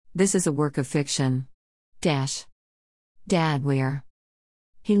This is a work of fiction. Dash. Dad, where?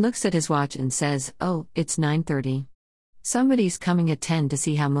 He looks at his watch and says, "Oh, it's 9:30. Somebody's coming at 10 to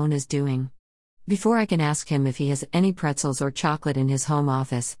see how Mona's doing." Before I can ask him if he has any pretzels or chocolate in his home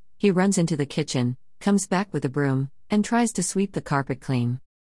office, he runs into the kitchen, comes back with a broom, and tries to sweep the carpet clean.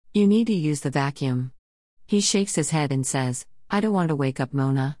 "You need to use the vacuum." He shakes his head and says, "I don't want to wake up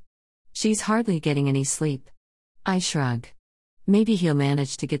Mona. She's hardly getting any sleep." I shrug. Maybe he'll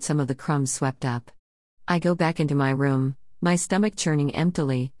manage to get some of the crumbs swept up. I go back into my room, my stomach churning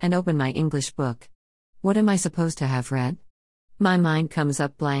emptily, and open my English book. What am I supposed to have read? My mind comes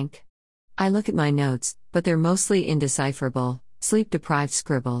up blank. I look at my notes, but they're mostly indecipherable, sleep-deprived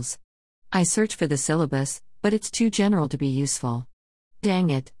scribbles. I search for the syllabus, but it's too general to be useful. Dang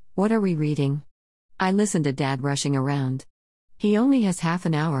it, what are we reading? I listen to Dad rushing around. He only has half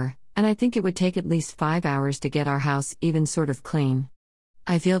an hour, and I think it would take at least 5 hours to get our house even sort of clean.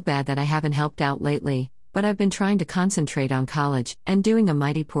 I feel bad that I haven't helped out lately, but I've been trying to concentrate on college and doing a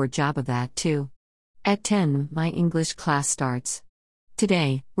mighty poor job of that too. At 10, my English class starts.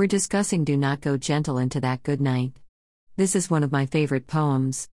 Today, we're discussing Do Not Go Gentle into That Good Night. This is one of my favorite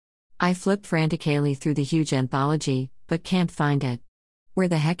poems. I flip frantically through the huge anthology, but can't find it. Where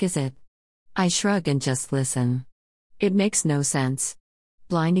the heck is it? I shrug and just listen. It makes no sense.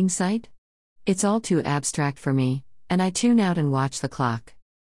 Blinding sight? It's all too abstract for me, and I tune out and watch the clock.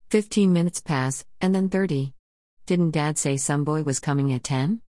 15 minutes pass, and then 30. Didn't Dad say some boy was coming at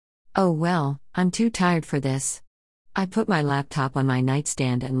 10? Oh well, I'm too tired for this. I put my laptop on my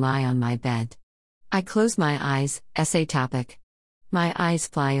nightstand and lie on my bed. I close my eyes, essay topic. My eyes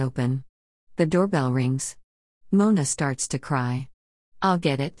fly open. The doorbell rings. Mona starts to cry. "I'll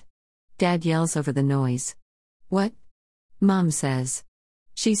get it." Dad yells over the noise. "What?" Mom says.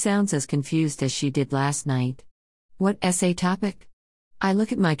 She sounds as confused as she did last night. "What essay topic?" I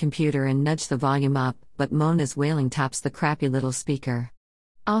look at my computer and nudge the volume up, but Mona's wailing tops the crappy little speaker.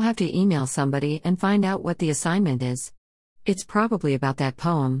 I'll have to email somebody and find out what the assignment is. It's probably about that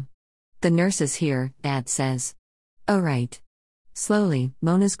poem. "The nurse is here," Dad says. "Oh right." Slowly,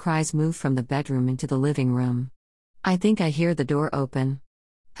 Mona's cries move from the bedroom into the living room. I think I hear the door open.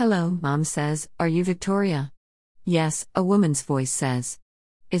 "Hello," Mom says, "are you Victoria?" "Yes," a woman's voice says.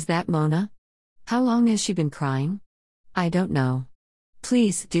 "Is that Mona? How long has she been crying?" "I don't know."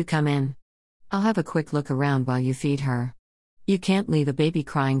 "Please, do come in. I'll have a quick look around while you feed her. You can't leave a baby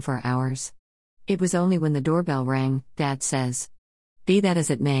crying for hours." "It was only when the doorbell rang," Dad says. Be that as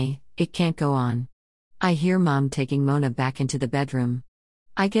it may, it can't go on. I hear Mom taking Mona back into the bedroom.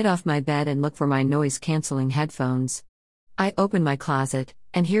 I get off my bed and look for my noise-canceling headphones. I open my closet,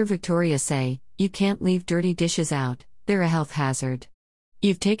 and hear Victoria say, "You can't leave dirty dishes out, they're a health hazard.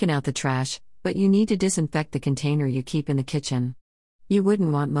 You've taken out the trash, but you need to disinfect the container you keep in the kitchen. You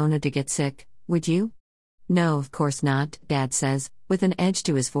wouldn't want Mona to get sick, would you?" "No, of course not," Dad says, with an edge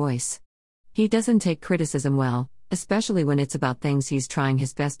to his voice. He doesn't take criticism well, especially when it's about things he's trying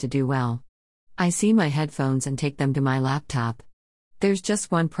his best to do well. I see my headphones and take them to my laptop. There's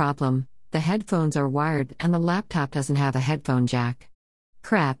just one problem: the headphones are wired and the laptop doesn't have a headphone jack.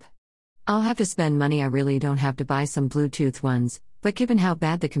 Crap. I'll have to spend money I really don't have to buy some Bluetooth ones, but given how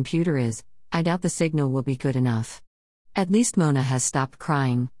bad the computer is, I doubt the signal will be good enough. At least Mona has stopped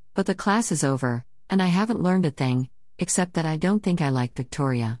crying, but the class is over, and I haven't learned a thing, except that I don't think I like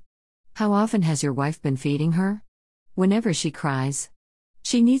Victoria. How often has your wife been feeding her? Whenever she cries.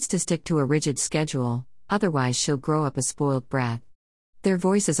 She needs to stick to a rigid schedule, otherwise she'll grow up a spoiled brat. Their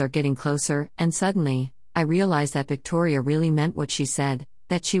voices are getting closer, and suddenly, I realize that Victoria really meant what she said,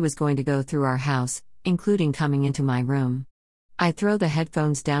 that she was going to go through our house, including coming into my room. I throw the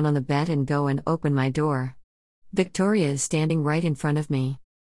headphones down on the bed and go and open my door. Victoria is standing right in front of me.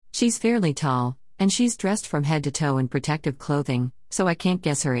 She's fairly tall, and she's dressed from head to toe in protective clothing, so I can't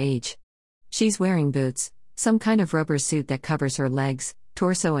guess her age. She's wearing boots, some kind of rubber suit that covers her legs,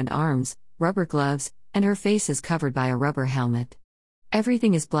 torso and arms, rubber gloves, and her face is covered by a rubber helmet.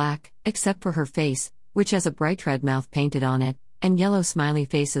 Everything is black, except for her face, which has a bright red mouth painted on it, and yellow smiley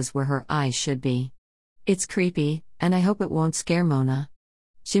faces where her eyes should be. It's creepy, and I hope it won't scare Mona.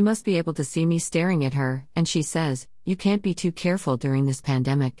 She must be able to see me staring at her, and she says, "You can't be too careful during this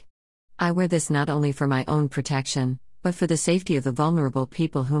pandemic." I wear this not only for my own protection, but for the safety of the vulnerable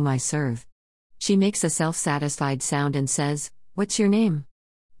people whom I serve. She makes a self-satisfied sound and says, "What's your name?"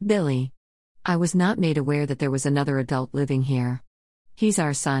 "Billy." I was not made aware that there was another adult living here. "He's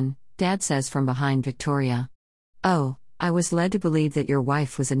our son," Dad says from behind Victoria. "Oh, I was led to believe that your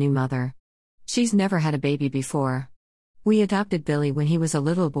wife was a new mother. She's never had a baby before. We adopted Billy when he was a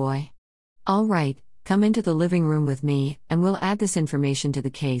little boy." "All right," come into the living room with me, and we'll add this information to the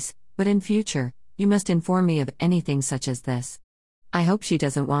case, but in future, you must inform me of anything such as this. I hope she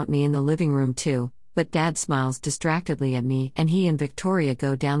doesn't want me in the living room too, but Dad smiles distractedly at me and he and Victoria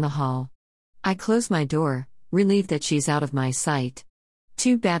go down the hall. I close my door, relieved that she's out of my sight.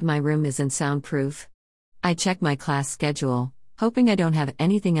 Too bad my room isn't soundproof. I check my class schedule, hoping I don't have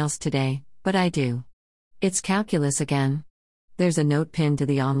anything else today, but I do. It's calculus again. There's a note pinned to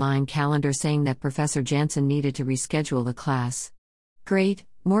the online calendar saying that Professor Jansen needed to reschedule the class. Great,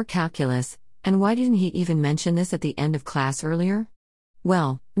 more calculus, and why didn't he even mention this at the end of class earlier?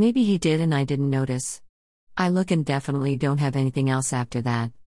 Well, maybe he did and I didn't notice. I look and definitely don't have anything else after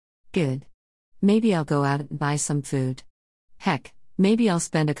that. Good. Maybe I'll go out and buy some food. Heck, maybe I'll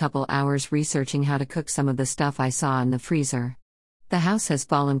spend a couple hours researching how to cook some of the stuff I saw in the freezer. The house has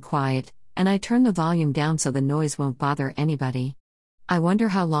fallen quiet, and I turn the volume down so the noise won't bother anybody. I wonder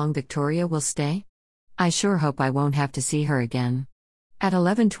how long Victoria will stay? I sure hope I won't have to see her again. At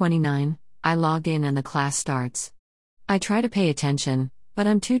 11:29, I log in and the class starts. I try to pay attention, but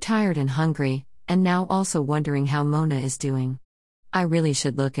I'm too tired and hungry, and now also wondering how Mona is doing. I really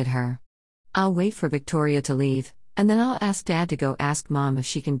should look at her. I'll wait for Victoria to leave, and then I'll ask Dad to go ask Mom if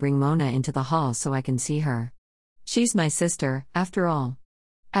she can bring Mona into the hall so I can see her. She's my sister, after all.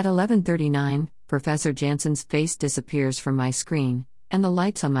 At 11:39, Professor Jansen's face disappears from my screen, and the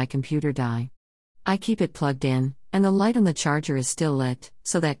lights on my computer die. I keep it plugged in, and the light on the charger is still lit,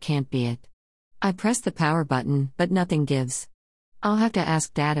 so that can't be it. I press the power button, but nothing gives. I'll have to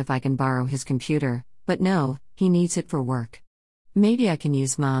ask Dad if I can borrow his computer, but no, he needs it for work. Maybe I can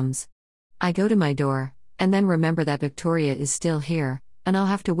use Mom's. I go to my door, and then remember that Victoria is still here, and I'll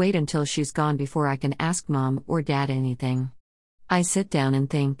have to wait until she's gone before I can ask Mom or Dad anything. I sit down and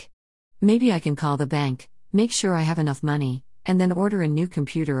think. Maybe I can call the bank, make sure I have enough money, and then order a new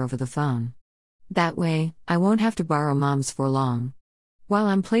computer over the phone. That way, I won't have to borrow Mom's for long. While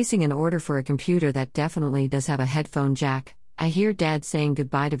I'm placing an order for a computer that definitely does have a headphone jack, I hear Dad saying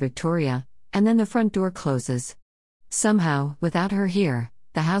goodbye to Victoria, and then the front door closes. Somehow, without her here,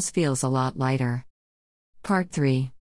 the house feels a lot lighter. Part 3.